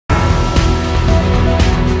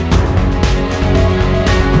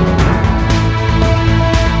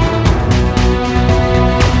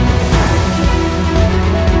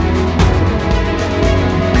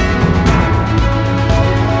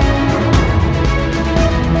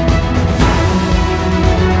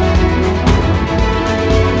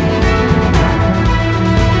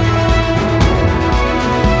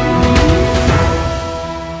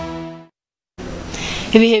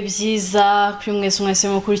Ibihe byiza kuri mwese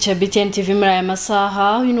mukuru cya BTN TV muri aya masaha.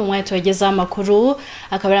 Uyu ni umwanya tubageza amakuru,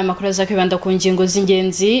 akaba ari amakuru azakwibanda ku ngingo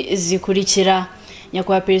z'ingenzi zikurikira.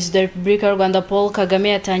 Nyakubahwa Perezida wa Repubulika y'u Rwanda Paul Kagame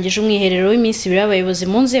yatangije umwiherero w'iminsi ibiri abayobozi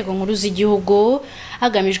mu nzego nkuru z'igihugu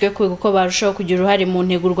hagamijwe kwiga uko barushaho kugira uruhare mu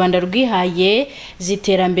ntego u Rwanda rwihaye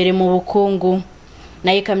ziterambere mu bukungu.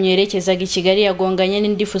 Na Ikamyo yerekezaga i Kigali yagonganye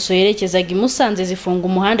n'indi fuso yerekezaga i Musanze zifunga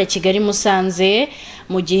umuhanda Kigali Musanze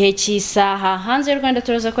mu gihe cy'isaha. Hanze y'u Rwanda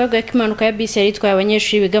turaza kuvuga ko impanuka ya bisi yari itwaye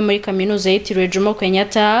abanyeshuri biga muri kaminuza yitiriwe Jomo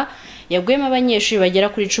Kenyatta yagwemo abanyeshuri bagera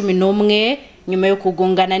kuri 11 nyuma yo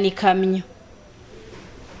kugongana n'ikamyo.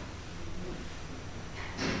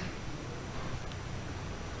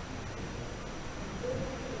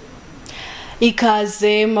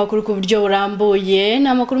 Ikaze makuru ku buryo burambuye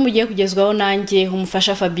na makuru mugiye kugezwaho nanjye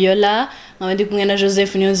umufasha Fabiola nkabandi kumwe na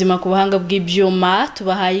Joseph Niyonzima ku buhanga bw'ibyuma.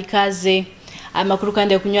 Tubahaye ikaze. Amakuru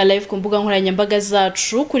kandi yakunywa live ku mbuga nkoranyambaga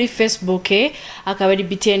zacu kuri Facebook akaba ari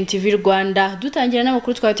BTN TV Rwanda. Dutangira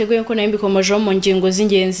n'amakuru twateguye ko nayimikomoje mu ngingo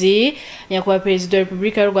z'ingenzi. Nyakubahwa Perezida wa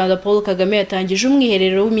Repubulika y'u Rwanda Paul Kagame yatangije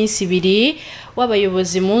umwiherero w'iminsi ibiri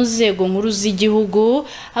w'abayobozi mu nzego nkuru z'igihugu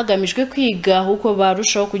hagamijwe kwiga uko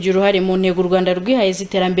barushaho kugira uruhare mu ntego u Rwanda rwihaye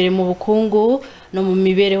ziterambere mu bukungu no mu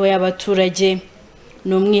mibereho y'abaturage.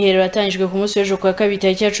 Ni umwiherero watangijwe ku munsi w'ejo kwa kabiri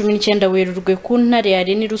tariki ya 19 Werurwe ku ntare ya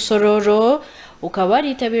Reni Rusororo, ukaba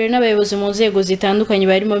ritabiriwe n'abayobozi mu nzego zitandukanye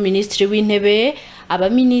barimo Minisitiri w'Intebe,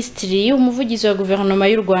 abaminisitiri, umuvugizi wa guverinoma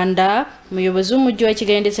y'u Rwanda, umuyobozi w'umujyi wa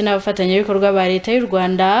Kigali ndetse n'abafatanyabikorwa ba leta y'u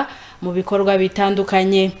Rwanda mu bikorwa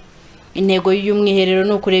bitandukanye. Intego y'uyu mwiherero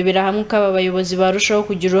ni ukurebera hamwe uko aba bayobozi barushaho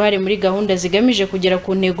kugira uruhare muri gahunda zigamije kugera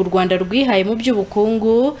ku ntego u Rwanda rwihaye mu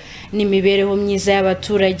by'ubukungu n'imibereho myiza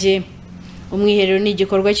y'abaturage. Umwiherero ni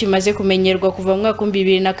igikorwa kimaze kumenyerwa kuva mu mwaka wa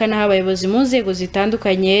 2004 aho abayobozi mu nzego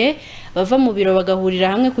zitandukanye bava mu biro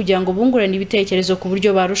bagahurira hamwe kugira ngo bungurane ibitekerezo ku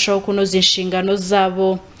buryo barushaho kunoza inshingano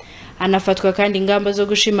zabo. Hanafatwa kandi ingamba zo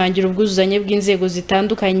gushimangira ubwuzuzanye bw'inzego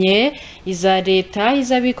zitandukanye, iza leta,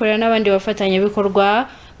 iz'abikorera n'abandi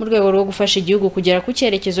bafatanyabikorwa mu rwego rwo gufasha igihugu kugera ku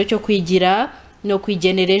cyerekezo cyo kwigira no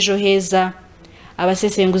kwigenera ejo heza.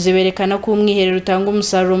 Abasesenguzi berekana ko umwiherero utanga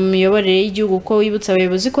umusaruro mu miyoborere y'igihugu ko wibutsa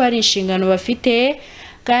abayobozi ko hari inshingano bafite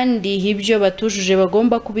kandi ibyo batujuje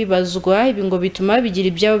bagomba kubibazwa. Ibi ngo bituma bigira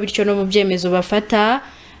ibyabo bityo no mu byemezo bafata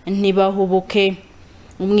ntibahubuke.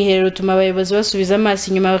 Umwiherero utuma abayobozi basubiza amaso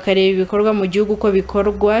inyuma bakareba ibikorwa mu gihugu ko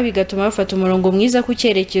bikorwa, bigatuma bafata umurongo mwiza ku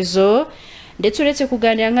cyerekezo. Ndetse uretse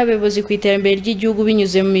kuganira nk'abayobozi ku iterambere ry'igihugu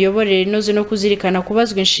binyuze mu miyoborere inoze no kuzirikana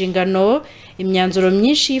kubazwa inshingano, imyanzuro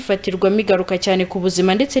myinshi ifatirwamo igaruka cyane ku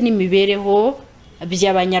buzima ndetse n'imibereho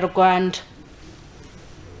by'Abanyarwanda.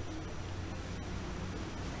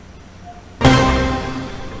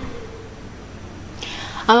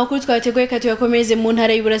 Amakuru twateguye kati yakomereze mu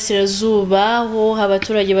ntara y'Iburasirazuba aho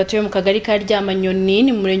abaturage batuye mu kagari ka Ryamanyoni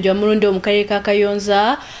ni mu murenge wa Murundi wo mu karere ka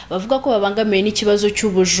Kayonza bavuga ko babangamiwe n'ikibazo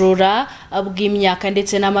cy'ubujura bw'imyaka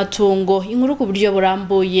ndetse n'amatungo. Inkuru ku buryo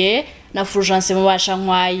burambuye na Fulgence Mubasha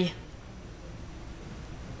Nkwaye.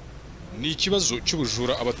 Ni ikibazo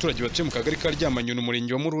cy'ubujura abaturage batuye mu kagari ka Ryamanyoni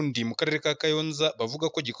umurenge wa Murundi mu karere ka Kayonza bavuga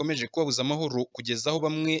ko gikomeje kubabuza amahoro kugeza aho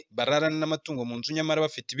bamwe bararana n'amatungo mu nzu nyamara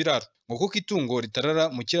bafite ibiraro. Ngo kuko itungo ritarara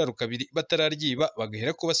mu kiraro kabiri batararyiba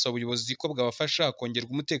bagahera ko basaba ubuyobozi ko bwabafasha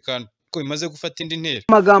kongerwa umutekano ko bimaze gufata indi ntera.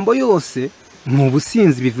 Amagambo yose mu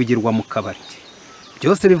businzi bivugirwa mu kabari,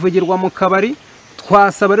 byose bivugirwa mu kabari.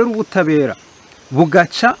 Twasaba rero ubutabera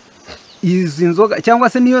bugaca izi nzoga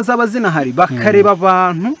cyangwa se niyo zaba zinahari bakareba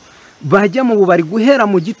abantu bajya mu bubari guhera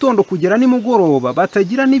mu gitondo kugera nimugoroba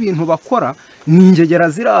batagira n'ibintu bakora.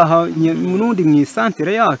 N'ingegera ziraha n'undi mu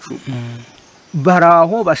isantere yacu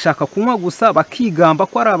baraho bashaka kunywa gusa bakigamba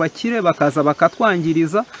ko ari abakire bakaza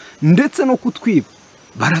bakatwangiriza ndetse no kutwiba.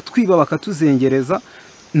 Baratwiba bakatuzengereza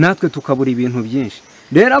natwe tukabura ibintu byinshi.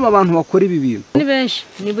 Rero aba bantu bakora ibi bintu ni benshi,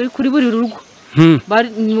 ni kuri buri rugo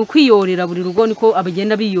mu kwiyorera buri rugo niko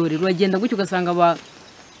abagenda biyorera. Uragenda gutyo ugasanga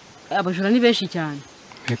abajura ni benshi cyane.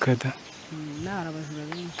 Ekada nara abajura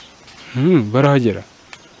benshi barahagera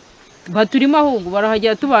baturimo ahubwo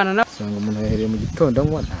barahagera tubana na usanga umuntu yahereye mu gitondo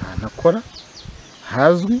ngo ntakora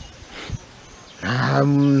hazwi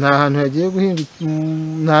nta hantu yagiye guhinga,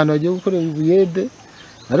 nta hantu yagiye gukorera ubuyede,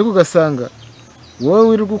 ariko ugasanga wowe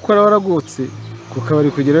wiri gukora waragutse ku kabari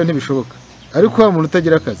kugerayo ntibishoboka. Ariko wa muntu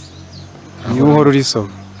utagira akazi niwe uhora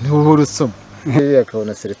urisoma, niwe uhora usoma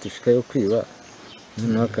akabona certificate yo kwiba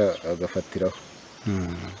noneho agafatiraho.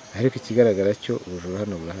 Ariko ikigaragara cyo ubujura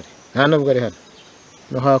hano burahari, nta nubwo ari hano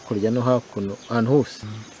no hakurya no hakuno ahantu hose.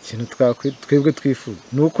 Ikintu twebwe twifuza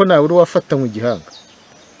ni uko nawe uri wafata mu gihanga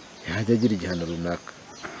yajya agira igihano runaka,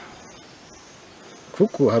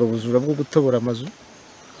 kuko hari ubujura bwo gutobora amazu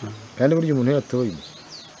kandi burya umuntu yatoye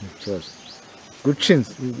ikibazo guca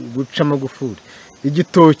inzu guca amagufuri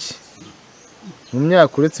igitoki mu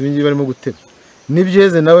myaka uretse ibingibi barimo gutema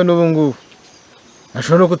n'ibyeze nawe n'ubu ngubu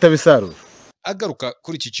ashobora no kutabisarura. Agaruka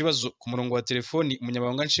kuri iki kibazo ku murongo wa telefoni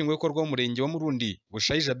umunyamabanga nshingwabikorwa w'umurenge wa Murundi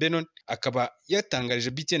Bushayija Benon akaba yatangarije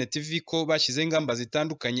BTN TV ko bashyizeho ingamba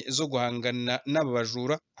zitandukanye zo guhangana n'aba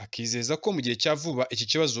bajura akizeza ko mu gihe cya vuba iki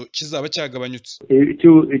kibazo kizaba cyagabanyutse.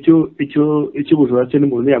 Icyo bujura cyo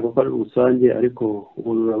n'umuntu yagakora rusange ariko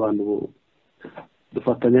ubujura abantu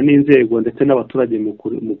dufatanya n'inzego ndetse n'abaturage mu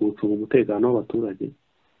gucunga umutekano w'abaturage.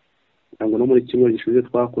 Ntabwo no muri kimwe gishize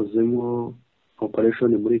twakozemo operation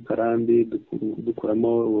muri Karambi dukuramo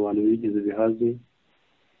abantu bigize bihazi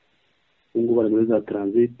ngo bari muri za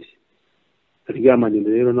transit ryamanye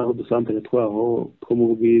rero naho dusantere twaho two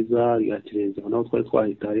mu bwiza rya Kirenze naho twari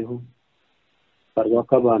twahitayeho barwa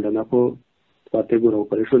kabanda nako twategura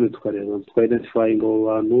operation tukareba identifying abo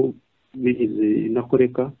bantu bigize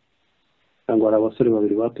inakoreka cyangwa ari abasore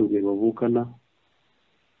babiri batubwiye bavukana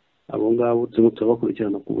abo ngabo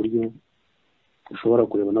tubakurikirana ku buryo ushobora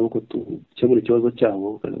kureba nabo ko tukemura ikibazo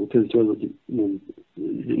cyabo kandi guteza ikibazo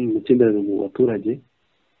mu cyindere mu baturage.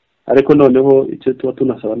 Ariko noneho icyo tuba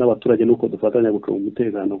tunasaba n'abaturage nuko dufatanya gucunga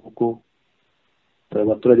umutekano kuko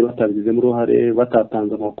abaturage batabigizemo uruhare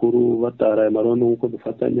batatanze amakuru bataraye amarondo nk'uko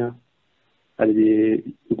dufatanya hari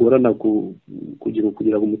bigorana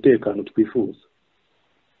kugira umutekano twifuza.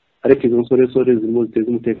 Ariko izo nsoresore zirimo ziteza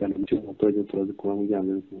umutekano mu cyumba abaturage turazikora mu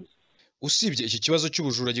byanze bikunze. Usibye iki kibazo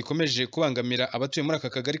cy'ubujura gikomeje kubangamira abatuye muri aka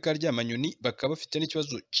kagari ka Ryamanyoni bakaba bafite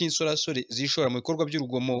n'ikibazo cy'insorasore zishora mu bikorwa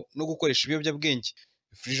by'urugomo no gukoresha ibiyobyabwenge.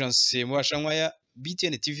 Fulgence Mubashankwaya,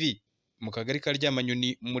 BTN TV mu kagari ka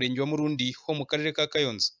Ryamanyoni mu murenge wa Murundi ho mu karere ka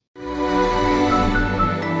Kayonza.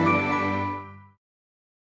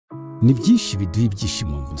 Ni byinshi biduha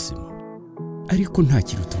ibyishimo mu buzima ariko nta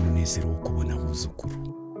kiruta umunezero wo kubona abuzukuru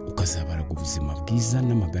ukazabaraga ubuzima bwiza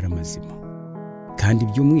n'amagara mazima kandi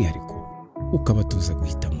by'umwihariko ukabatuza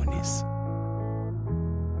guhitamo neza.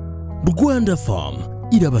 Rwanda Farm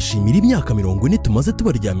irabashimira imyaka 40 tumaze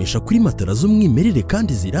tubaryamisha kuri matara z'umwimerere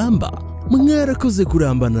kandi ziramba. Mwarakoze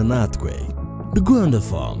kurambana natwe. Rwanda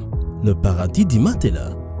Farm, le paradis du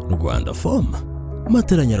matela. Rwanda Farm,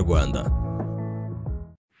 matela nyarwanda.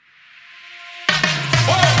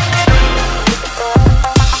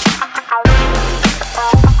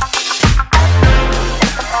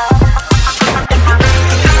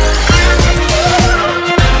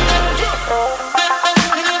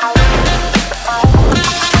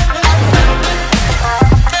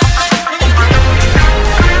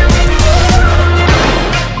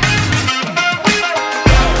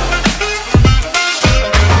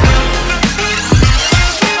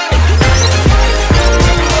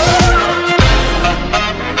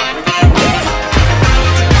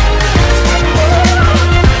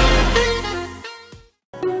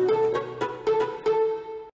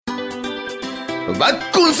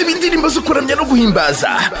 bakunze ibindirimbo zo kuramya no guhimbaza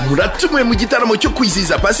muratumiwe mu gitaramo cyo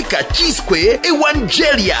kwizihiza Pasika cyiswe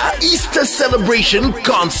Evangelia Easter Celebration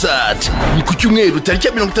Concert. Ni ku cyumweru tariki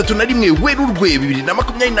 31 Werurwe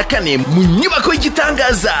 2024 mu nyubako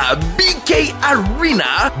y'igitangaza BK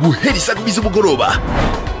Arena guhera saa 2 z'umugoroba.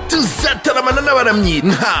 Tuzataramana n'abaramyi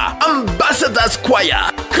nka Ambassadors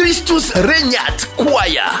Choir, Christus Regnat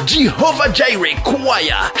Choir, Jehovah Jireh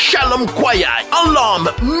Choir, Shalom Choir, Alarm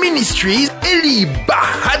Ministries, Eli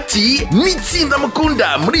Bahati, n'itsinda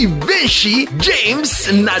mukunda muri benshi James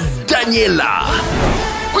na Daniela.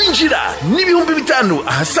 Kwinjira n'ibihumbi 5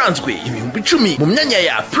 ahasanzwe ibihumbi 10 mu myanya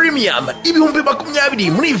ya premium, ibihumbi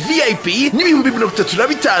 20 muri VIP n'ibihumbi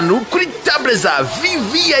 35 kuri table za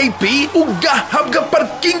VVIP ugahabwa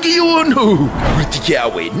parking y'ubuntu. Kuri tike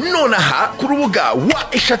yawe nonaha ku rubuga wa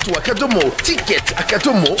eshatu akadomo ticket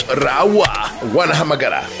akadomo rawa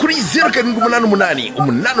wanahamagara kuri 0788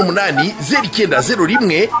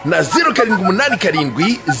 88 na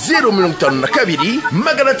 0787 052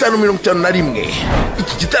 551.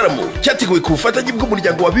 Iki gitaramo cyateguwe ku bufatanye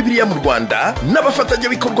bw'umuryango wa Bibiliya mu Rwanda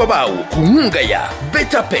n'abafatanyabikorwa bawo ku nkunga ya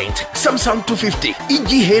Beta Paint, Samsung 250,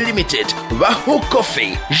 Igihe Limited, Baho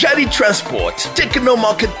Coffee, Jari Transport, Techno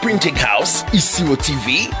Market Printing House, Isibo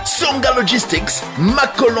TV, Songa Logistics,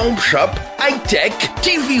 Macolomb Shop, iTech,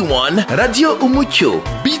 TV1, Radio Umucyo,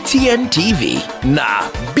 BTN TV na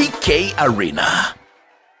BK Arena.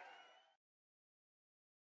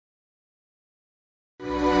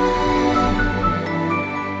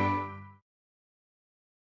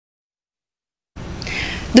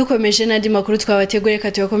 Dukomeje n'andi makuru twabateguriye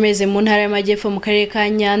katuyakomeze mu ntara y'Amajyepfo mu karere ka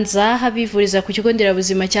Nyanza habivuriza ku kigo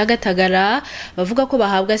nderabuzima cya Gatagara bavuga ko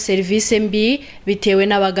bahabwa serivisi mbi bitewe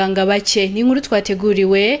n'abaganga bake. Ni inkuru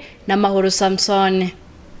twateguriwe na Mahoro Samson.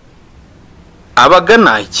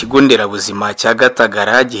 Abagana ikigo nderabuzima cya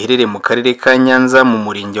Gatagara giherereye mu karere ka Nyanza mu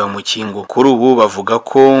murenge wa Mukingo kuri ubu bavuga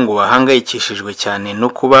ko ngo bahangayikishijwe cyane no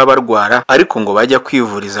kuba barwara ariko ngo bajya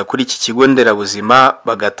kwivuriza kuri iki kigo nderabuzima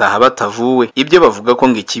bagataha batavuwe. Ibyo bavuga ko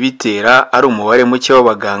ngo ikibitera ari umubare muke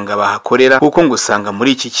w'abaganga bahakorera kuko ngo usanga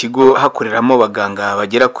muri iki kigo hakoreramo abaganga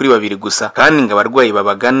bagera kuri 2 gusa kandi ngo abarwayi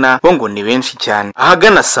babagana bo ngo ni benshi cyane.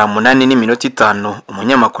 Ahagana saa 8:05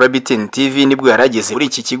 umunyamakuru wa BTN TV nibwo yarageze muri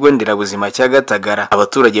iki kigo nderabuzima cya Gatagara.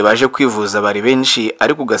 Abaturage baje kwivuza bari benshi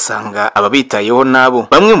ariko ugasanga ababitayeho nabo.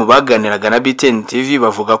 Bamwe mu baganiraga na BTN TV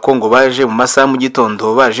bavuga ko ngo baje mu masaha mu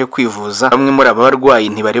gitondo baje kwivuza. Bamwe muri aba barwayi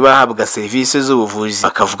ntibari bahabwa serivisi z'ubuvuzi.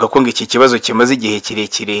 Bakavuga ko ngo iki kibazo kimaze igihe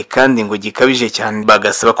kirekire kandi ngo gikabije cyane.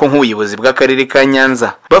 Bagasaba ko nk'ubuyobozi bw'akarere ka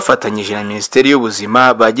Nyanza bafatanyije na Minisiteri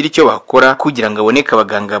y'Ubuzima bagira icyo bakora kugira ngo aboneke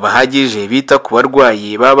abaganga bahagije bita ku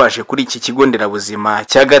barwayi babaje kuri iki kigo nderabuzima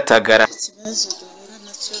cya Gatagara.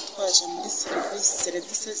 Twaje muri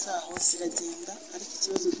serivisi zaho ziragenda ariko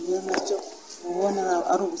ikibazo duhura nacyo ubona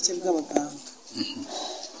ari ubuke bw'abaganga.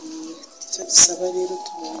 Icyo dusaba rero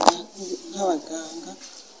tubona nk'abaganga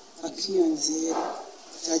bakiyongera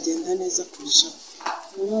byagenda neza kurushaho.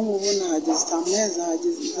 Niba mubona hageze amezi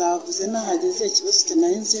zavuze n'ahageze ikibazo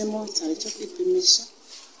kinahenzemo cyane cyo kwipimisha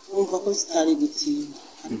wumva ko kitari gutinda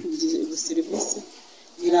ariko ibyo serivisi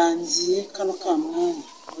birangiye kano ka mwanya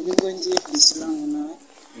nibwo ngiye kwishyurana nawe.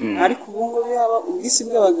 Ariko ubu ngubu yaba ubwisi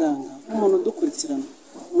bw'abaganga nk'umuntu udukurikirana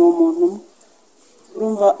ni umuntu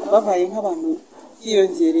urumva babaye nk'abantu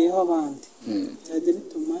hiyongereyeho abandi byajya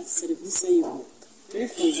bituma serivisi yihuta.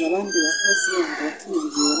 Turifuza abandi bakozi ngo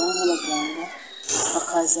bakiyongera nk'abaganga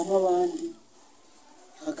hakazamo abandi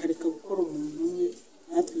bakareka gukora umuntu umwe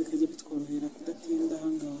natwe bikajya bitworohera kudatinda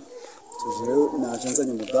ahangaha. Tuje rero naje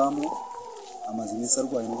nzanye umudamu amaze iminsi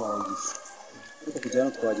arwaye indwara y'igifu ariko kujyana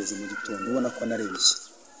twageze mu gitondo ubona ko narebye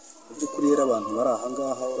by'ukuri rero abantu bari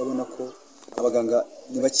ahangaha urabona ko abaganga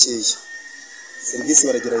ni bakeya. Serivisi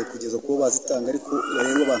barageraye kugeza kuba bazitanga ariko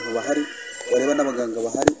bareba abantu bahari bareba n'abaganga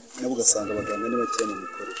bahari nabo ugasanga abaganga ni bakeya mu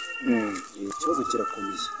mikorere. Ikibazo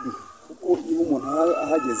kirakomeye kuko iyo umuntu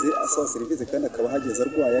ahageze asaba serivisi kandi akaba ahageze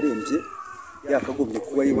arwaye arembye yakagombye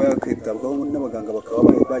kuba yiba yakwitabwaho n'abaganga bakaba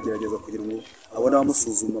bagerageza kugira ngo abone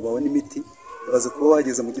abamusuzuma babone imiti. Baza kuba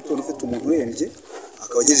bageze mu gitondo ufite umuntu urembye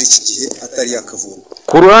akaba agejeje iki gihe atari yakavurwa.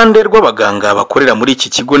 Ku ruhande rw'abaganga bakorera muri iki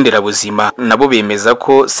kigo nderabuzima nabo bemeza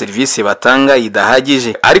ko serivisi batanga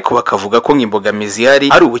idahagije ariko bakavuga ko imbogamizi hari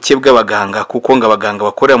ari ubuke bw'abaganga kuko ngo abaganga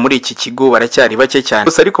bakorera muri iki kigo baracyari bake cyane.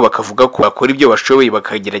 Gusa ariko bakavuga ko bakora ibyo bashoboye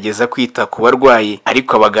bakagerageza kwita ku barwayi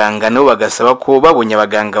ariko abaganga nabo bagasaba ko babonye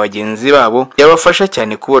abaganga bagenzi babo yabafasha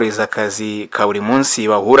cyane kuborohereza akazi ka buri munsi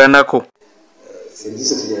bahura nako.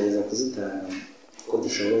 Serivisi tugerageza kuzitanga uko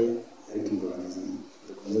dushoboye ariko imbogamizi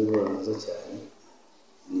dukunze guhura nazo cyane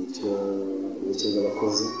nicyo ubuke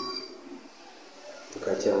bw'abakozi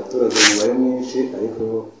tukakira abaturage umubare mwinshi ariko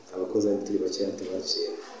abakozi ari turi bakeya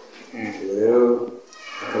tubakira. Rero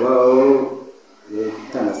hakabaho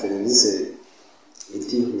gutanga serivisi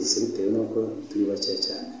itihuse bitewe n'uko turi bakeya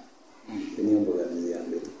cyane. Niyo mbogamizi ya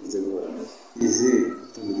mbere dukunze guhura nazo. Izi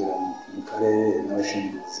tuvugira mu karere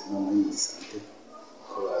n'abashinzwe ubuzima muri sante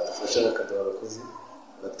ko badufasha bakaduha abakozi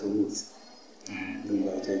batubutse.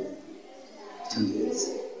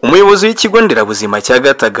 Umuyobozi w'ikigo nderabuzima cya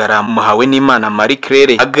Gatagara muhawe n'Imana Marie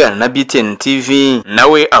Claire agana na BTN TV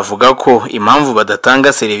nawe avuga ko impamvu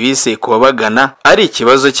badatanga serivisi ku babagana ari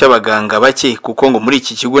ikibazo cy'abaganga bake kuko ngo muri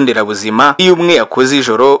iki kigo nderabuzima iyo umwe yakoze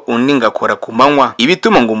ijoro undi ngakora ku manywa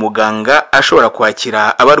ibituma ngo umuganga ashobora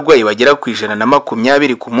kwakira abarwayi bagera ku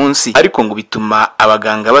 120 ku munsi ariko ngo bituma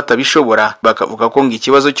abaganga batabishobora. Bakavuga ko ngo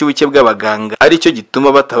ikibazo cy'ubuke bw'abaganga ari cyo gituma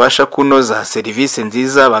batabasha kunoza serivisi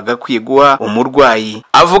nziza bagakwiye guha umurwayi.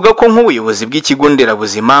 Avuga ko nk'ubuyobozi bw'ikigo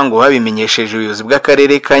nderabuzima ngo babimenyesheje ubuyobozi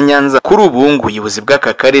bw'akarere ka Nyanza kuri ubu ngo ubuyobozi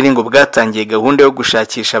bw'aka karere ngo bwatangiye gahunda yo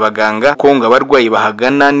gushakisha abaganga ko ngo abarwayi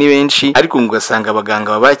bahagana ni benshi ariko ngo ugasanga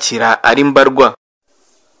abaganga babakira ari mbarwa.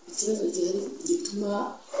 Ikibazo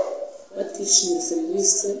gituma batishimira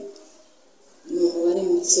serivisi ni umubare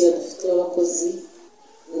muke dufite w'abakozi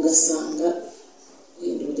ugasanga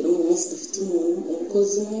urugero mu munsi dufite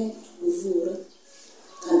umukozi umwe uvura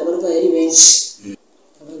kandi abarwayi ari benshi.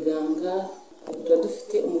 Abaganga tuba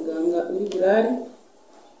dufite umuganga uri burare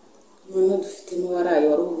noneho dufite n'uwaraye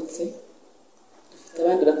waruhutse dufite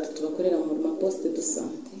abandi batatu bakorera mu maposite de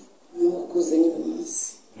sante n'uwakuze nyine munsi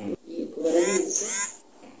yego barabizi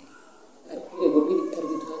ari ku rwego rw'ibitaro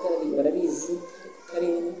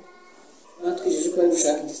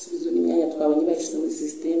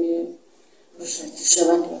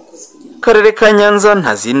Karere ka Nyanza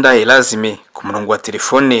Ntazinda Elazime ku murongo wa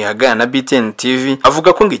telefone aganira na BTN TV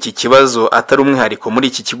avuga ko ngo iki kibazo atari umwihariko muri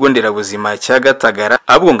iki kigo nderabuzima cya Gatagara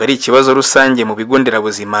ahubwo ngo ari ikibazo rusange mu bigo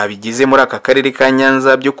nderabuzima bigize muri aka karere ka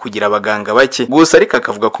Nyanza byo kugira abaganga bake. Gusa ariko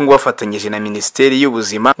akavuga ko ngo bafatanyije na Minisiteri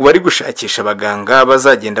y'Ubuzima bari gushakisha abaganga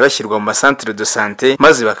bazagenda bashyirwa mu centre de santé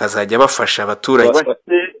maze bakazajya bafasha abaturage.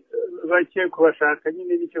 Bake kubashaka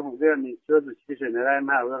nyine nicyo mubwira ni ikibazo cy'general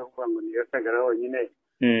ntabwo ari ukuvuga ngo ni Gatagara honyine.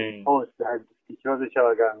 Hose hari ikibazo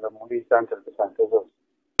cy'abaganga muri centre de santé zose.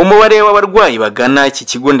 Umubare w'abarwayi bagana iki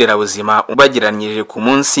kigo nderabuzima bageranyije ku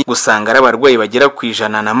munsi gusanga ari abarwayi bagera ku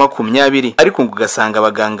 120 ariko ngo ugasanga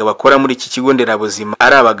abaganga bakora muri iki kigo nderabuzima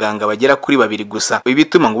ari abaganga bagera kuri 2 gusa. Ibi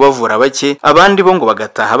bituma ngo bavura bake abandi bo ngo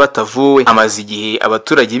bagataha batavuwe. Amaze igihe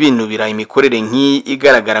abaturage binubira imikorere nk'iyi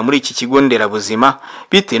igaragara muri iki kigo nderabuzima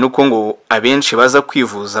bitewe nuko ngo abenshi baza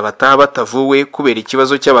kwivuza bataha batavuwe kubera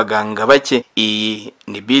ikibazo cy'abaganga bake. Iyi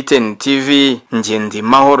ni BTN TV Ngendi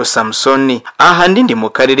Mahoro Samsoni aha ndi mu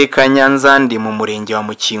karere ka Nyanza ndi mu murenge wa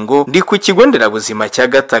Mukingo ndi ku kigo nderabuzima cya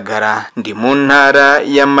Gatagara ndi mu ntara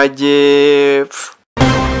y'Amajyepfo.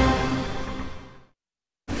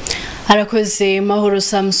 Harakoze Mahoro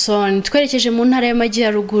Samson. Twerekeje mu ntara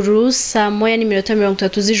y'Amajyaruguru saa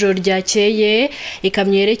 1:30 z'ijoro ryakeye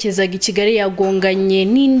ikamyo yerekezaga i Kigali yagonganye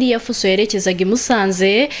n'indi yafuso yerekezaga i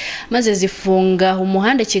Musanze maze zifunga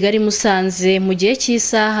umuhanda Kigali Musanze mu gihe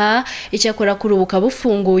cy'isaha icyakora kuri ubu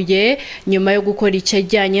kabufunguye nyuma yo gukora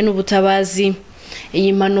icyajyanye n'ubutabazi.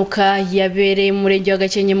 Iyi mpanuka yabereye mu murenge wa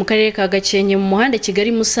Gakenke mu karere ka Gakenke mu muhanda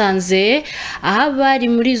Kigali Musanze aha bari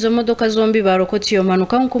muri izo modoka zombi barokotse iyo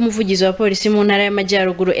mpanuka nk'uko umuvugizi wa polisi mu ntara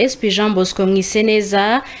y'Amajyaruguru SP Jean Bosco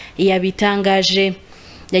Mwiseneza yabitangaje.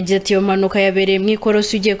 Yagize ati iyo mpanuka yabereye mu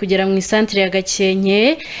ikorosi ugiye kugera mu centre ya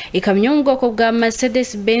Gakenke ikamyo mu bwoko bwa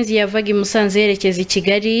Mercedes Benz yavaga i Musanze yerekeza i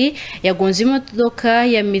Kigali yagonze imodoka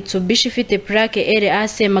ya Mitsubishi ifite plaque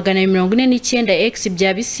RAC 449X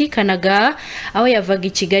byabisikanaga aho yavaga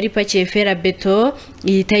i Kigali pakiye fera beto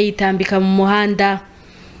ihita yitambika mu muhanda.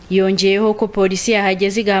 Yongeyeho ko polisi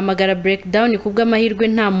yahageze igahamagara breakdown kubw'amahirwe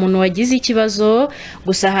nta muntu wagize ikibazo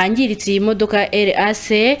gusa hangiritse iyi modoka RAC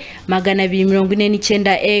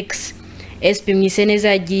 249X. SP Mwiseneza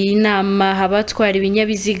yagiye inama abatwara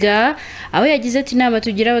ibinyabiziga aho yagize ati inama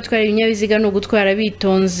tugira abatwara ibinyabiziga no gutwara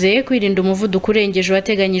bitonze kwirinda umuvuduko urengeje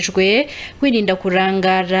wateganyijwe kwirinda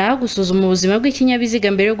kurangara gusuzuma ubuzima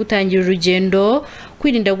bw'ikinyabiziga mbere yo gutangira urugendo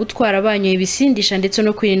kwirinda gutwara banyoye ibisindisha ndetse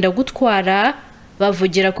no kwirinda gutwara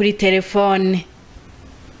bavugira kuri telefone.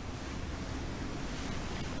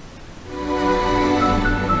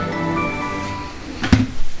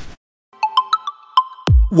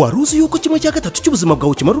 Waruzi yuko kimwe cya gatatu cy'ubuzima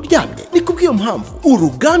bwawe kimara uryamye? Ni kubw'iyo mpamvu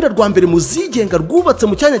uruganda rwa mbere mu zigenga rwubatse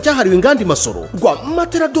mu cyanya cyahariwe inganda Masoro rwa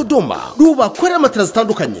Matera Dodoma rubakorera matera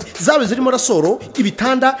zitandukanye zabe zirimo rasoro,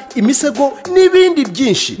 ibitanda, imisego n'ibindi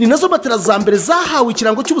byinshi. Ni nazo matera za mbere zahawe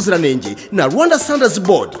ikirango cy'ubuziranenge na Rwanda Standards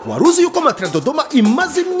Board. Waruzi yuko Matera Dodoma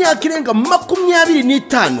imaze imyaka irenga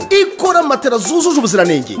 25 ikora matera zujuje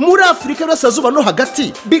ubuziranenge muri Afurika y'Iburasirazuba no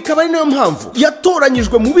hagati, bikaba ari nayo mpamvu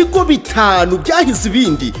yatoranyijwe mu bigo 5 byahize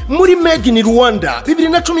ibindi muri Made in Rwanda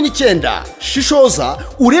 2019. Shishoza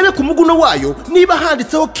urebe ku muguno wayo niba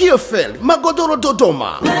handitseho Kiofel Magodoro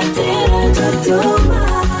Dodoma.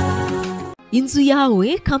 Inzu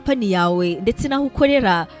yawe, kampani yawe ndetse naho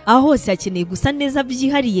ukorera aho hose hakeneye gusa neza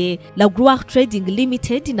byihariye. La Gloire Trading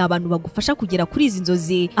Limited ni abantu bagufasha kugera kuri izi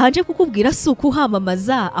nzozi. Ahaje kukubwira si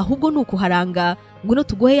ukuhamamaza ahubwo ni ukuharanga. Nguno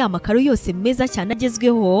tugohe ya makaro yose meza cyane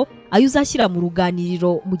agezweho ayo uzashyira mu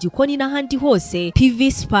ruganiriro mu gikoni n'ahandi hose,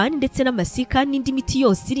 PV span ndetse n'amasika n'indi miti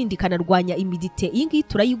yose irindi kanarwanya imidite. Iyi ngiyi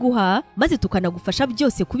turayiguha maze tukanagufasha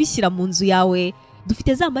byose kubishyira mu nzu yawe.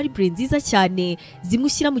 Dufite za marble nziza cyane zimwe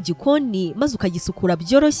ushyira mu gikoni maze ukagisukura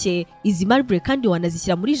byoroshye. Izi marble kandi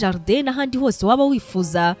wanazishyira muri jardin n'ahandi hose waba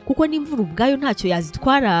wifuza kuko n'imvura ubwayo ntacyo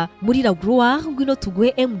yazitwara. Muri La Gloire ngwino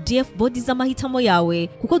tuguhe MDF body z'amahitamo yawe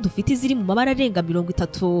kuko dufite iziri mu mabara arenga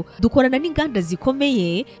 30. Dukorana n'inganda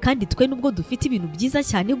zikomeye kandi twe nubwo dufite ibintu byiza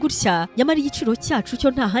cyane gutya nyamara igiciro cyacu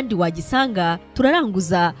cyo nta handi wagisanga.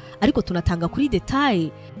 Turaranguza ariko tunatanga kuri detail.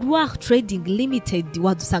 Gloire Trading Limited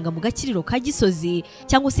wadusanga mu Gakiriro ka Gisozi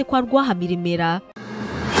cyangwa se kwa Rwahamiremera.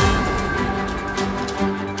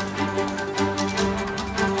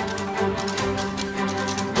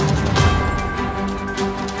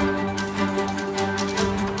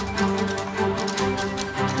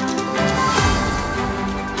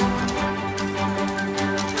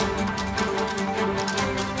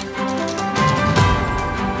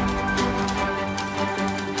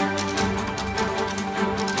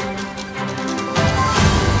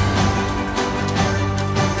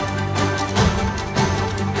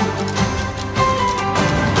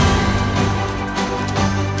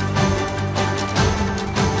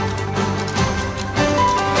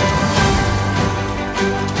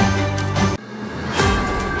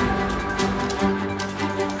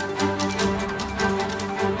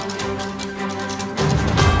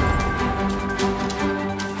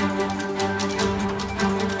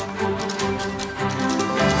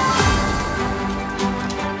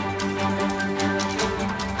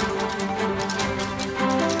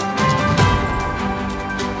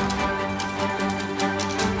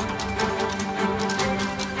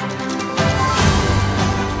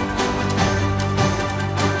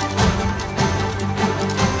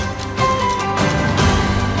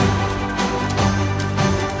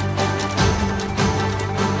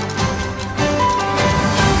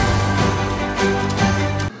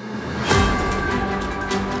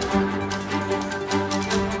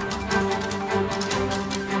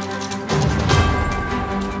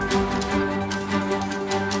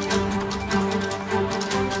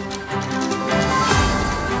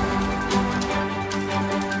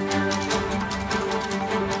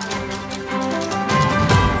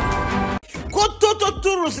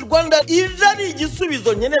 Rwanda ije ari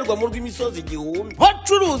igisubizo nkenerwa mu rw'imisozi igihumbi.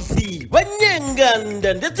 Bacuruzi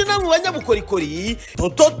banyenganda ndetse no mu banyabukorikori,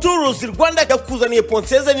 Toto Tools Rwanda yakuzaniye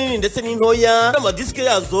ponseze nini ndetse n'intoya n'amadisike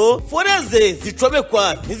yazo, foreze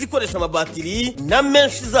zicomekwa n'izikoresha amabatiri na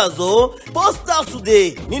menshi zazo, posta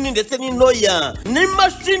sude nini ndetse n'intoya,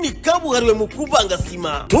 n'imashini kabuhariwe mu kuvanga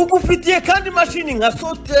sima. Tugufitiye kandi imashini nka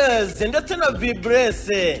soteze ndetse na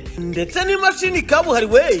vibrese ndetse n'imashini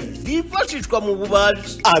kabuhariwe zifashishwa mu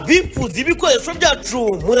bubaji. Abifuza ibikoresho byacu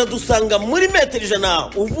muradusanga muri metero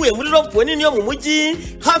 100 uvuye muri rompuwe nini yo mu mujyi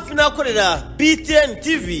hafi n'akorera BTN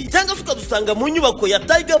TV, cyangwa ukadusanga mu nyubako ya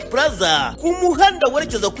Tiger Plaza ku muhanda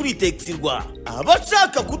werekeza kuri Texirwa.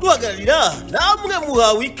 Abashaka kuduhagararira namwe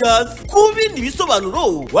muhawe ikaze. Ku bindi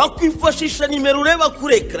bisobanuro wakwifashisha nimero ureba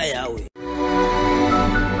kuri ekara yawe.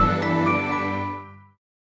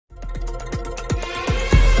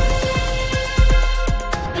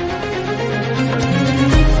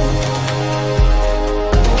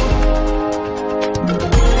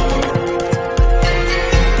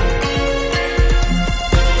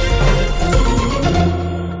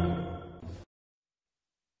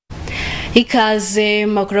 Ikaze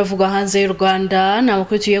makuru avugwa hanze y'u Rwanda na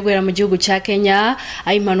makuru tuyegwera mu gihugu cya Kenya.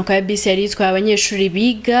 Aho impanuka ya bisi yari itwaye abanyeshuri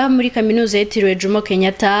biga muri kaminuza yitiriwe Jomo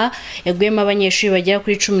Kenyatta yaguyemo abanyeshuri bagera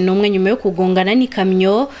kuri 11 nyuma yo kugongana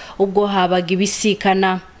n'ikamyo ubwo habaga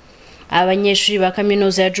ibisikana. Abanyeshuri ba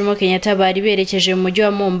kaminuza ya Jomo Kenyatta bari berekeje mu mujyi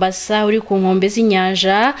wa Mombasa uri ku nkombe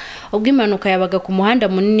z'inyanja ubwo impanuka yabaga ku muhanda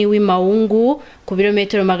munini w'Imaungu ku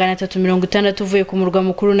birometero 360 uvuye ku murwa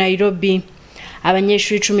mukuru Nairobi.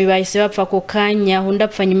 Abanyeshuri 10 bahise bapfa ko kanya, undi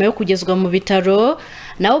apfa nyuma yo kugezwa mu bitaro.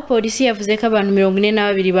 Naho polisi yavuze ko abantu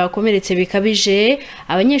 42 bakomeretse bikabije.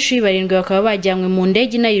 Abanyeshuri 7 bakaba bajyanywe mu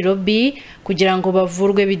ndege i Nairobi kugira ngo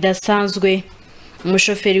bavurwe bidasanzwe.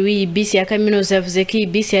 Umushoferi w'iyi bisi ya kaminuza yavuze ko iyi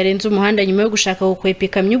bisi yarenze umuhanda nyuma yo gushaka gukwepa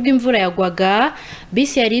ikamyo ubwo imvura yagwaga.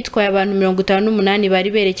 Bisi yari itwaye abantu 58 bari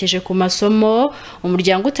berekeje ku masomo.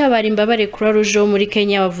 Umuryango utabara imbabare Croix Rouge muri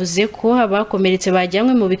Kenya wavuze ko abakomeretse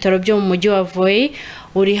bajyanywe mu bitaro byo mu mujyi wa Voi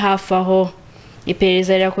uri hafi aho.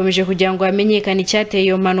 Iperereza rirakomeje kugira ngo hamenyekane icyateye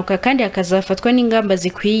iyo mpanuka kandi hakazafatwa n'ingamba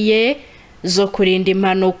zikwiye zo kurinda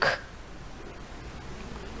impanuka.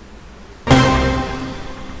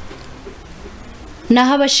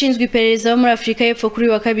 Naho abashinzwe iperereza bo muri Afrika y'Epfo kuri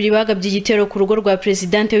wa kabiri bagabye igitero ku rugo rwa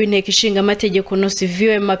presidente w'inteko ishinga amategeko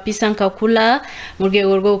Nosiviwe Mapisa Nkakula mu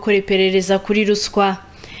rwego rwo gukora iperereza kuri ruswa.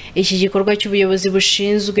 Iki gikorwa cy'ubuyobozi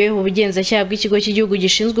bushinzwe ubugenzacyaha bw'ikigo cy'igihugu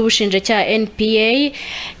gishinzwe ubushinjacyaha NPA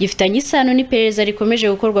gifitanye isano n'iperereza rikomeje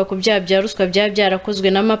gukorwa ku byaha bya ruswa byarakozwe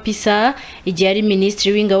na Mapisa igihe ari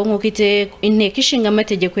minisitiri w'ingabo nk'uko inteko ishinga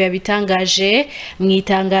amategeko yabitangaje mu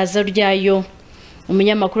itangazo ryayo.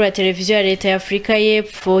 Umunyamakuru wa televiziyo ya leta ya Afrika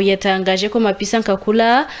y'Epfo yatangaje ko Mapisa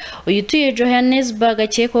Nkakula uyutuye Johannesburg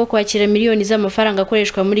akekwaho kwakira miliyoni z'amafaranga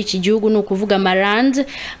akoreshwa muri iki gihugu no kuvuga amarand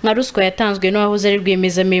nka ruswa yatanzwe n'uwahoze ari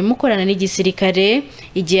rwiyemezamirimo ukorana n'igisirikare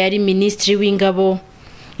igihe ari minisitiri w'ingabo.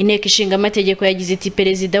 Inteko ishinga amategeko yagize iti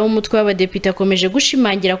perezida w'umutwe w'abadepite akomeje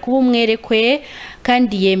gushimangira kuba umwerekwe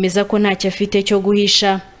kandi yemeza ko ntacyo afite cyo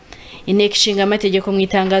guhisha. Inteko ishinga amategeko mu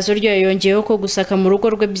itangazo ryayo yongeyeho ko gusaka mu rugo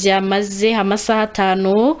rwe byamaze amasaha 5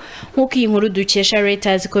 nk'uko iyi nkuru dukesha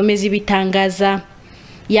Reuters ikomeza ibitangaza.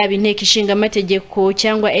 Yaba inteko ishinga amategeko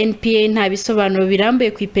cyangwa NPA nta bisobanuro birambuye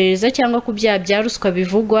ku iperereza cyangwa ku byaha bya ruswa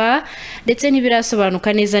bivugwa ndetse ntibirasobanuka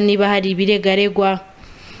neza niba hari ibiregaregwa.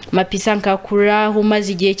 Mapisa Nkakula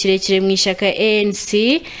umaze igihe kirekire mu ishyaka ANC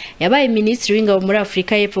yabaye minisitiri w'ingabo muri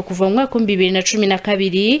Afrika y'Epfo kuva mu mwaka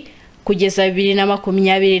 2012 kugeza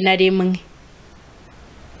 2021.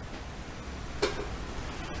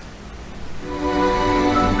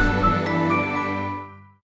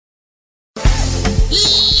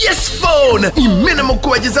 Imena mu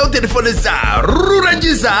kubagezaho telefone za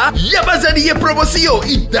Rurangiza yabazaniye promosiyo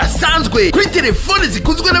idasanzwe kuri telefone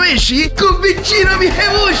zikunzwe na benshi ku biciro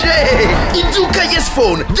bihebuje. Iduka Yes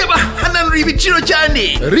Phone yabahananura ibiciro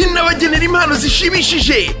cyane rinabagenera impano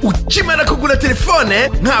zishimishije ukimara kugura telefone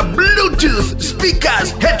nka Bluetooth,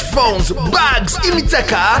 speakers, headphones, bags,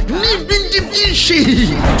 imitaka n'ibindi byinshi.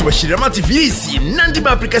 Tubashyirira amativisi n'andi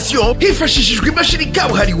ma application hifashishijwe imashini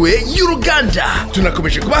kabuhariwe y'uruganda.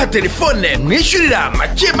 Tunakomeje kubaha telefone mwishyurira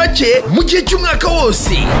make make mu gihe cy'umwaka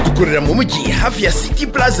wose. Dukorera mu mujyi hafi ya City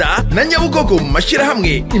Plaza na Nyabugogo mu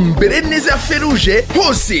mashyirahamwe imbere neza ya Feruje.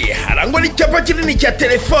 Hose harangwa n'icyapa kinini cya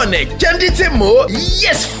telefone cyanditsemo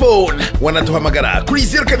Yes Phone. Wanaduhamagara kuri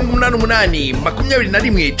 0788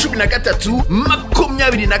 21 13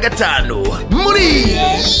 25. Muri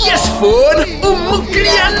Yes Phone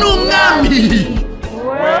umukiriya n'umwami.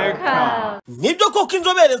 Nibyo koko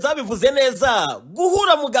inzobere zabivuze neza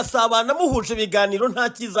guhura mugasabana muhuje ibiganiro nta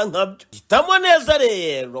kiza nkabyo. Hitamo neza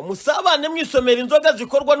rero musabane mwisomera inzoga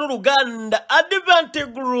zikorwa n'uruganda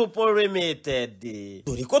Advent Group Limited.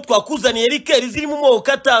 Dore ko twakuzaniye rikeri ziri mu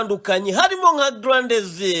moko atandukanye harimo nka Grand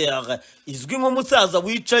Desert izwi nk'umusaza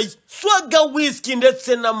wicaye, Swaga Whisky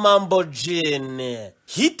ndetse na Mambo Gin.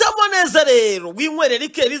 Hitamo neza rero winywere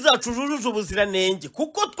rikeri zacu zujuje ubuziranenge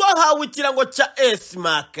kuko twahawe ikirango cya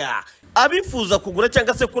SAA. Abifuza kugura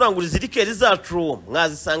cyangwa se kuranguriza rikeri zacu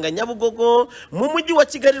mwazisanga Nyabugogo mu mujyi wa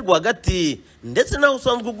Kigali rwagati ndetse naho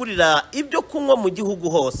usanzwe ugurira ibyo kunywa mu gihugu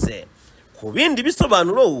hose. Ku bindi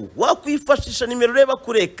bisobanuro wakwifashisha nimero ureba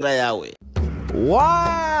kuri ekara yawe.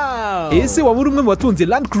 Wow! Ese wabura umwe mu batunze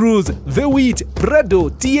Land Cruise, V8, Prado,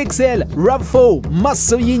 TXL, RAV4,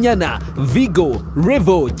 Maso y'inyana, Vigo,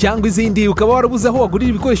 Revo cyangwa izindi ukaba warabuze aho wagurira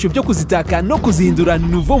ibikoresho byo kuzitaka no kuzihindura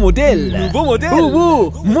nouveau model.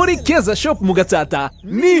 Ubu muri Keza Shop mu Gatsata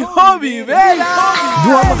niho bibera.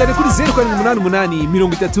 Duhamagare kuri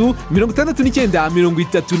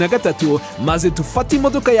 0788 30 maze dufate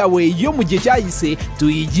imodoka yawe yo mu gihe cyahise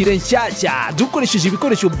tuyigire nshyashya dukoresheje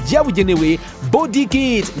ibikoresho byabugenewe, body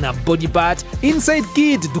kit na body part, inside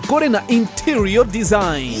kit dukore na interior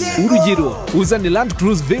design. Urugero uzane Land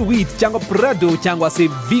Cruise V8 cyangwa Prado cyangwa se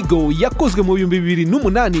Vigo yakozwe mu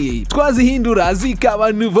 2008 twazihindura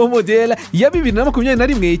zikaba nouveau model ya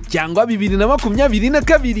 2021 cyangwa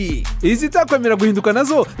 2022. Izitakwemera guhinduka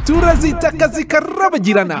nazo turazitaka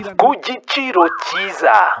zikarabagirana ku giciro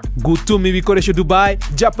cyiza. Gutuma ibikoresho Dubai,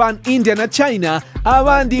 Japan, India na China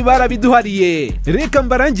abandi barabiduhariye. Reka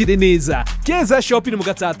mbarangire neza, Keza Shop iri mu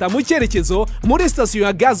Gatsata mu cyerekezo muri station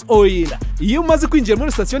ya Gas Oil. Iyo umaze kwinjira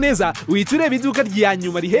muri station neza uhita ureba iduka rya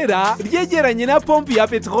nyuma rihera ryegeranye na pompe ya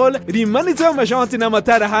petrol rimanitseho amajante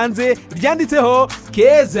n'amatara hanze ryanditseho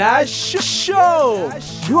Keza Shop.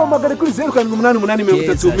 Duhamagare kuri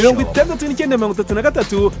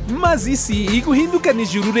 0788 maze isi iguhinduka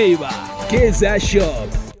n'ijuru ureba. Keza Shop,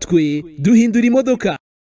 twe duhindura imodoka.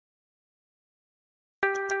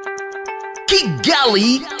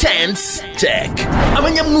 Kigali Tents Tech,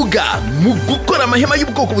 abanyamwuga mu gukora amahema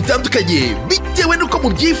y'ubwoko butandukanye bitewe nuko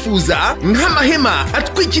mubyifuza, nk'amahema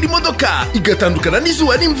atwikira imodoka igatandukana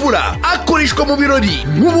n'izuba n'imvura, akoreshwa mu birori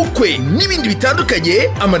nk'ubukwe n'ibindi bitandukanye,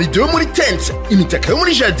 amarido yo muri tent, imitaka yo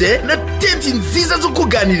muri jardin na tent nziza zo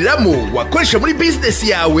kuganiriramo wakoresha muri business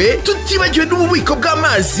yawe, tutibagiwe n'ububiko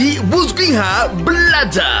bw'amazi buzwi nka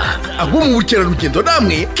bladder. Abo mu bukerarugendo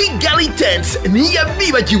namwe Kigali Tents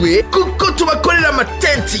ntiyabibagiwe kuko tubakorera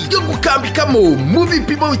amatenti yo gukambikamo mu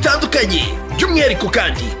bipimo bitandukanye. By'umwihariko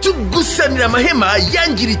kandi tugusanira amahema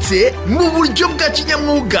yangiritse mu buryo bwa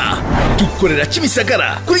kinyamwuga. Dukorera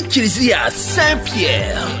Kimisagara kuri Kiliziya Saint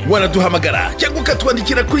Pierre. Wanaduhamagara cyangwa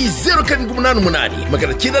ukatwandikira kuri 0788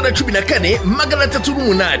 914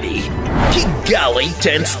 308. Kigali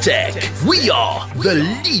Tent Tech, we are the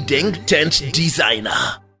leading tent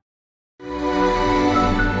designer.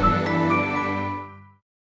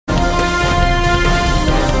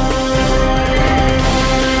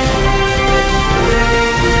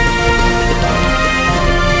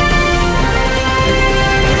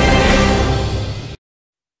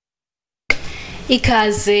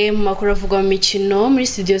 Ikaze mu makuru avugwa mu mikino muri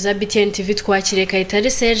studio za BTN TV twakire Kayitare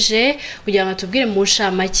Serge kugira ngo tubwire mu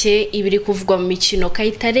nshamake ibiri kuvugwa mu mikino.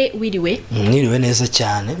 Kayitare wiriwe? Mwiriwe neza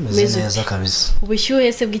cyane, meze neza kabisa.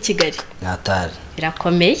 Ubushyuhe se bw'Ikigali? Natari.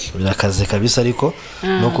 Birakomeye. Birakaze kabisa ariko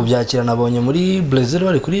no kubyakira nabonye muri Brazil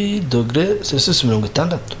bari kuri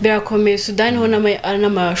 -60. Birakomeye. Sudan ho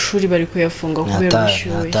n'amashuri bari kuyafunga kubera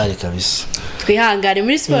ubushyuhe. Natari kabisa. Twihangane.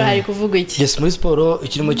 Muri sport hari kuvugwa iki? Yes, muri sport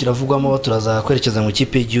ikirimo kiravugwamo turaza kwerekeza mu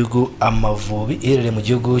kipe y'igihugu Amavubi iherereye mu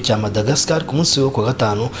gihugu cya Madagascar ku munsi wo ku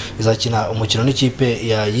gatanu izakina umukino n'ikipe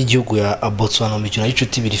y'igihugu ya Botswana mu mikino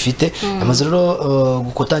y'inshuti birifite. Amaze rero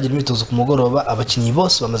gukotangira imitozo ku mugoroba, abakinnyi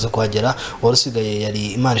bose bamaze kuhagera, warusigaye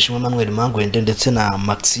yari Imanishimwe Emmanuel Mangwende ndetse na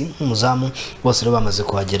Maxime umuzamu, bose rero bamaze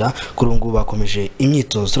kuhagera. Kuri ubu bakomeje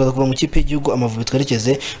imyitozo. Turaza kuva mu kipe y'igihugu Amavubi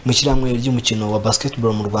twerekeze mu kiramwe ry'umukino wa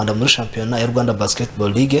basketball mu Rwanda muri shampiyona ya Rwanda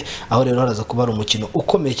Basketball League, aho rero haraza kuba ari umukino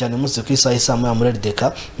ukomeye cyane umunsi ku isaha isa muri RDK.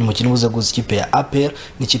 Ni umukino uza guza ikipe ya APR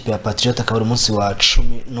n'ikipe ya Patriot, akaba ari umunsi wa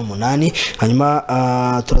 18. Hanyuma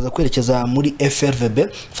turaza kwerekeza muri FRVB.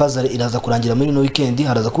 Fazare iraza kurangira muri no weekend,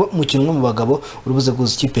 haraza kuba umukino umwe mu bagabo urubuze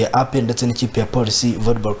guza ikipe ya APR ndetse n'ikipe ya Police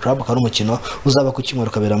Volleyball Club, akaba ari umukino uzaba ku Kimwe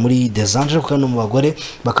rukabera muri Desange, kuko no mu bagore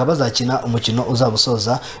bakaba bazakina umukino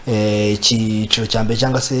uzabusoza ikiciro cya mbere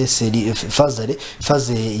cyangwa se seri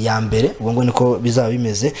faze ya mbere. Ubwo ngo niko bizaba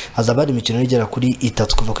bimeze, hazaba ari imikino igera kuri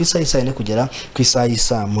 3 kuva ku isaha isa 4 kugera ku isaha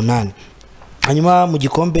isa 8. hanyuma mu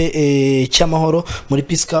gikombe cy'amahoro muri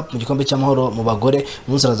Peace Cup mu gikombe cy'amahoro mu bagore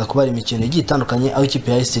umunsi araza kuba ari imikino igiye itandukanye aho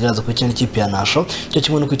ikipe ya Isiri iraza gukina ikipe ya Nasho cyo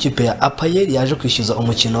kimwe nuko ikipe ya Apayer yaje kwishyuza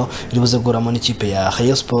umukino iribuze guramo n'ikipe ya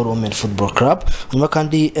Rayon Sport Women Football Club hanyuma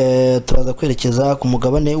kandi turaza kwerekeza ku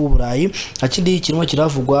mugabane w'Uburayi akindi kirimo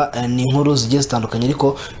kiravugwa ni inkuru zigiye zitandukanye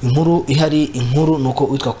ariko inkuru ihari inkuru nuko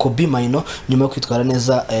witwa Kobe Maino nyuma yo kwitwara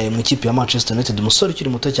neza mu ikipe ya Manchester United umusore ukiri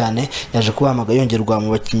muto cyane yaje kubahamagara yongerwa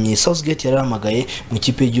mu bakinnyi Southgate yarahamagaye mu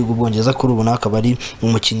ikipe y'igihugu Bwongereza kuri ubu akaba ari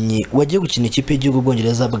umukinnyi wagiye gukina ikipe y'igihugu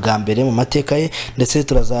Bwongereza bwa mbere mu mateka ye ndetse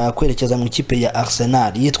turaza kwerekeza mu ikipe ya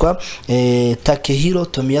Arsenal yitwa Takehiro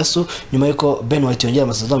Tomiyasu nyuma yuko Ben White yongera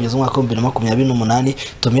amasezerano kugeza mu mwaka wa 2028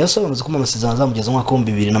 Tomiyasu bamaze kuma amasezerano azamugeza mu mwaka wa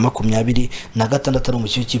 2026 ari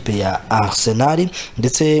umukinnyi w'ikipe ya Arsenal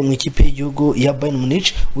ndetse mu ikipe y'igihugu ya Bayern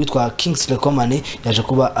Munich witwa Kingsley Coman yaje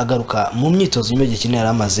kuba agaruka mu myitozo y'imege kinera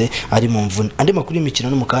yaramaze ari mu mvune andi makuru y'imikino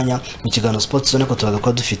no mu kanya mu kiganiro Sports Zone ko turaza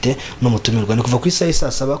kuba dufite no mutumirwa ni kuva ku isaha saa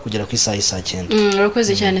 7 kugera ku isaha saa 9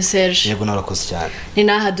 urakoze cyane Serge yego narakoze cyane ni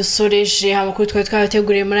naha dusoreje amakuru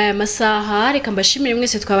twabateguriye muri aya masaha reka mbashimire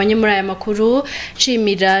mwese twabanye muri aya makuru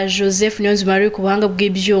nshimira Joseph Niyonzima ari ku buhanga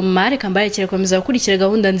bw'ibyuma reka mbarekere komeza gukurikira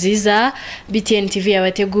gahunda nziza BTN TV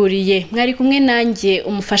yabateguriye mwari kumwe nanjye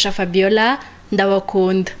umufasha Fabiola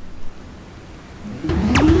ndabakunda